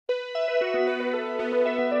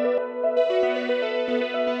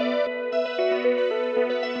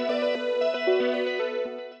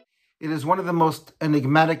is one of the most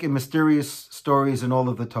enigmatic and mysterious stories in all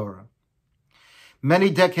of the Torah.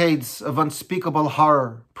 Many decades of unspeakable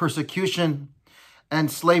horror, persecution,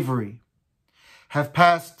 and slavery have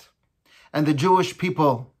passed, and the Jewish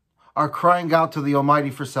people are crying out to the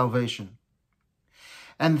Almighty for salvation.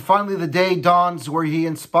 And finally the day dawns where he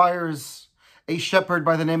inspires a shepherd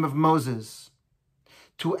by the name of Moses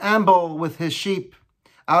to amble with his sheep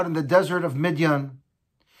out in the desert of Midian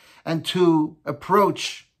and to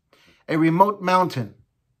approach a remote mountain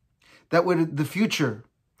that would in the future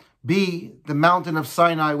be the mountain of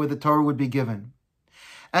Sinai where the Torah would be given.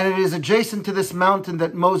 And it is adjacent to this mountain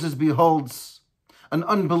that Moses beholds an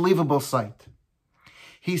unbelievable sight.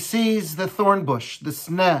 He sees the thorn bush, the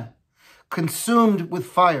sneh, consumed with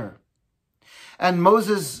fire. And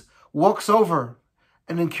Moses walks over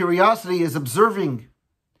and in curiosity is observing,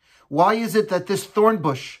 why is it that this thorn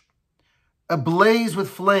bush, ablaze with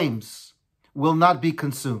flames, will not be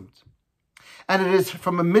consumed? And it is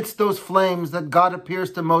from amidst those flames that God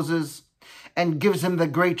appears to Moses and gives him the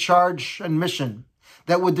great charge and mission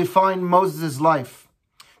that would define Moses' life,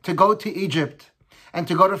 to go to Egypt and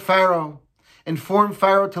to go to Pharaoh, inform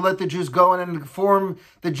Pharaoh to let the Jews go, and inform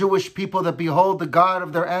the Jewish people that, behold, the God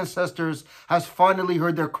of their ancestors has finally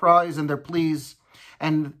heard their cries and their pleas,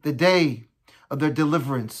 and the day of their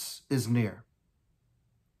deliverance is near.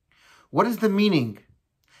 What is the meaning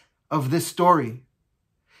of this story?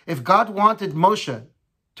 If God wanted Moshe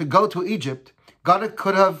to go to Egypt, God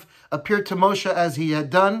could have appeared to Moshe as he had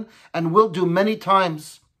done and will do many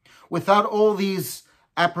times without all these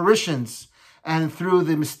apparitions and through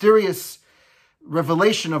the mysterious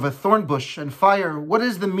revelation of a thorn bush and fire. What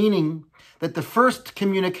is the meaning that the first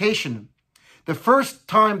communication, the first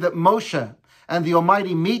time that Moshe and the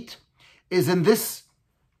Almighty meet is in this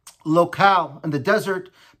locale in the desert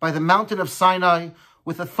by the mountain of Sinai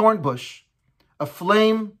with a thorn bush, a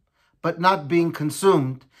flame but not being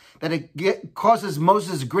consumed, that it causes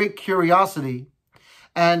Moses great curiosity,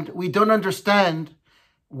 and we don't understand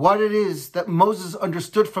what it is that Moses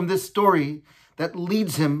understood from this story that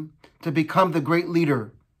leads him to become the great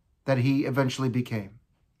leader that he eventually became.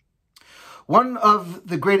 One of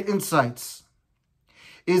the great insights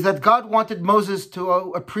is that God wanted Moses to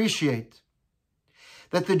appreciate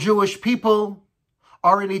that the Jewish people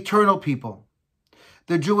are an eternal people.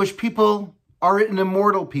 The Jewish people are an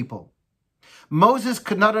immortal people. Moses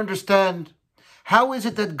could not understand how is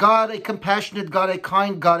it that God, a compassionate God, a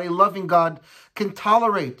kind God, a loving God, can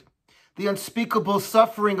tolerate the unspeakable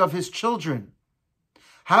suffering of his children.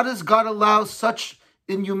 How does God allow such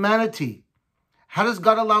inhumanity? How does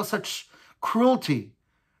God allow such cruelty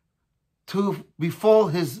to befall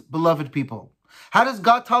his beloved people? How does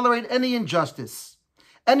God tolerate any injustice,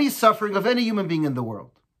 any suffering of any human being in the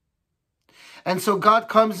world? And so God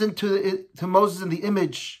comes to Moses in the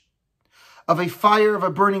image of a fire of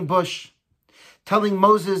a burning bush, telling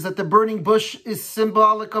Moses that the burning bush is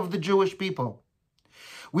symbolic of the Jewish people.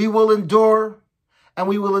 We will endure, and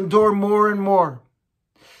we will endure more and more.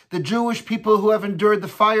 The Jewish people who have endured the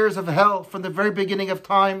fires of hell from the very beginning of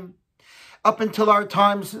time, up until our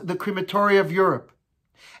times, the crematoria of Europe.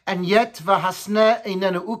 And yet, v'hasneh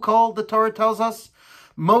einenu ukol, the Torah tells us,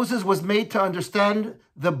 Moses was made to understand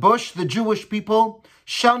the bush, the Jewish people,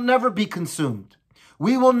 shall never be consumed.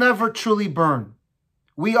 We will never truly burn.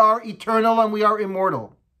 We are eternal and we are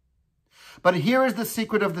immortal. But here is the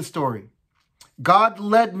secret of the story. God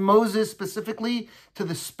led Moses specifically to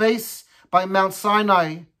the space by Mount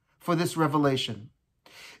Sinai for this revelation.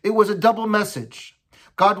 It was a double message.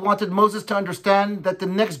 God wanted Moses to understand that the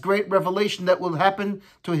next great revelation that will happen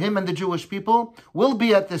to him and the Jewish people will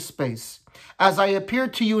be at this space. As I appear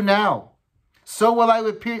to you now, so will I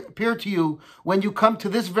appear to you when you come to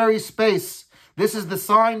this very space. This is the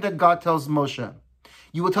sign that God tells Moshe.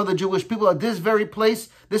 You will tell the Jewish people at this very place,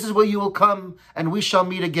 this is where you will come and we shall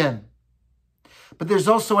meet again. But there's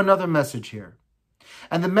also another message here.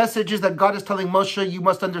 And the message is that God is telling Moshe, you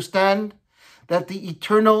must understand that the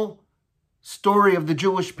eternal story of the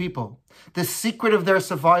Jewish people, the secret of their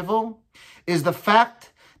survival, is the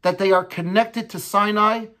fact that they are connected to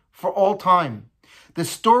Sinai for all time. The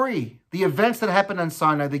story, the events that happened on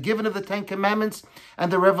Sinai, the giving of the Ten Commandments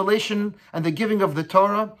and the revelation and the giving of the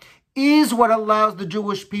Torah is what allows the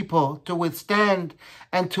Jewish people to withstand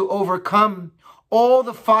and to overcome all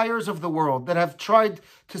the fires of the world that have tried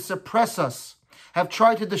to suppress us, have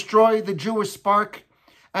tried to destroy the Jewish spark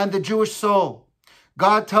and the Jewish soul.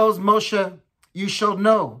 God tells Moshe, you shall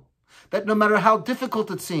know that no matter how difficult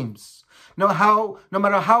it seems, no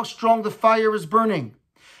matter how strong the fire is burning,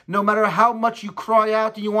 no matter how much you cry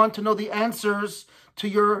out and you want to know the answers to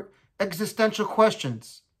your existential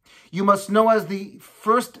questions, You must know, as the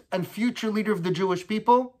first and future leader of the Jewish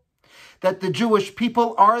people, that the Jewish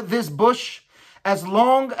people are this bush. As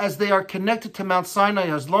long as they are connected to Mount Sinai,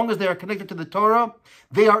 as long as they are connected to the Torah,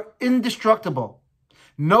 they are indestructible.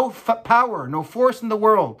 No power, no force in the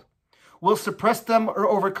world will suppress them or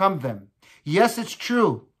overcome them. Yes, it's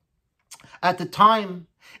true. At the time,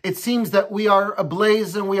 it seems that we are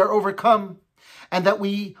ablaze and we are overcome, and that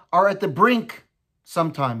we are at the brink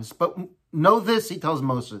sometimes. But know this, he tells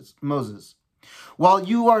Moses, while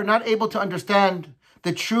you are not able to understand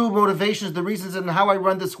the true motivations, the reasons and how I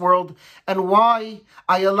run this world, and why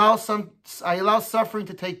I allow suffering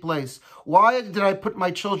to take place, why did I put my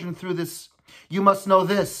children through this, you must know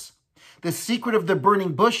this. The secret of the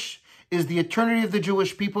burning bush is the eternity of the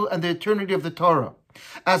Jewish people and the eternity of the Torah.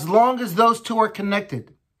 As long as those two are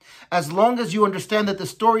connected, as long as you understand that the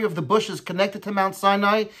story of the bush is connected to Mount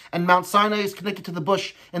Sinai, and Mount Sinai is connected to the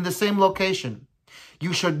bush in the same location,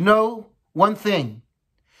 you should know one thing.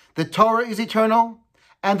 The Torah is eternal,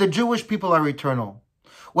 and the Jewish people are eternal.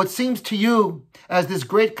 What seems to you as this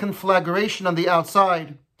great conflagration on the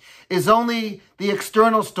outside is only the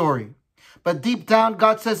external story. But deep down,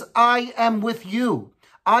 God says, I am with you.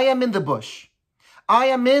 I am in the bush. I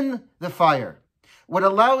am in the fire. What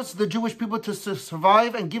allows the Jewish people to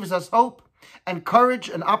survive and gives us hope and courage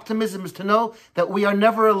and optimism is to know that we are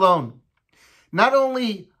never alone. Not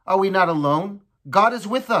only are we not alone, God is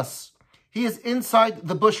with us. He is inside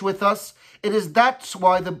the bush with us. That's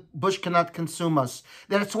why the bush cannot consume us.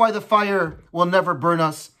 That's why the fire will never burn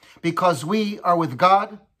us, because we are with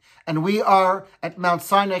God and we are at Mount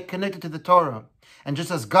Sinai connected to the Torah. And just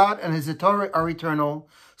as God and his Torah are eternal,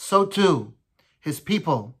 so too his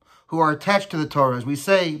people who are attached to the Torah. As we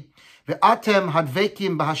say, Ve'atem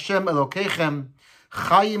hadvekim b'Hashem Elokeichem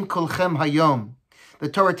chayim kulchem hayom. The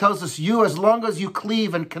Torah tells us, you, as long as you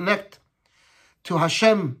cleave and connect to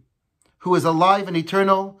Hashem, who is alive and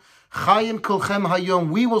eternal, chayim kulchem hayom,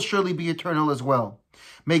 we will surely be eternal as well.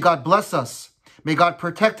 May God bless us. May God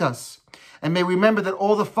protect us. And may we remember that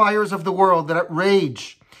all the fires of the world that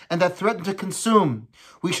rage and that threaten to consume,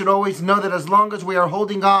 we should always know that as long as we are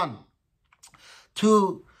holding on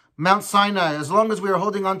to Mount Sinai, as long as we are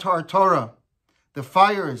holding on to our Torah, the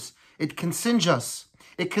fires, it can singe us,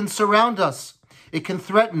 it can surround us, it can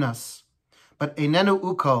threaten us. But einenu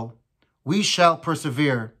uko, we shall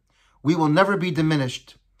persevere. We will never be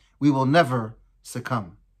diminished. We will never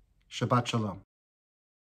succumb. Shabbat Shalom.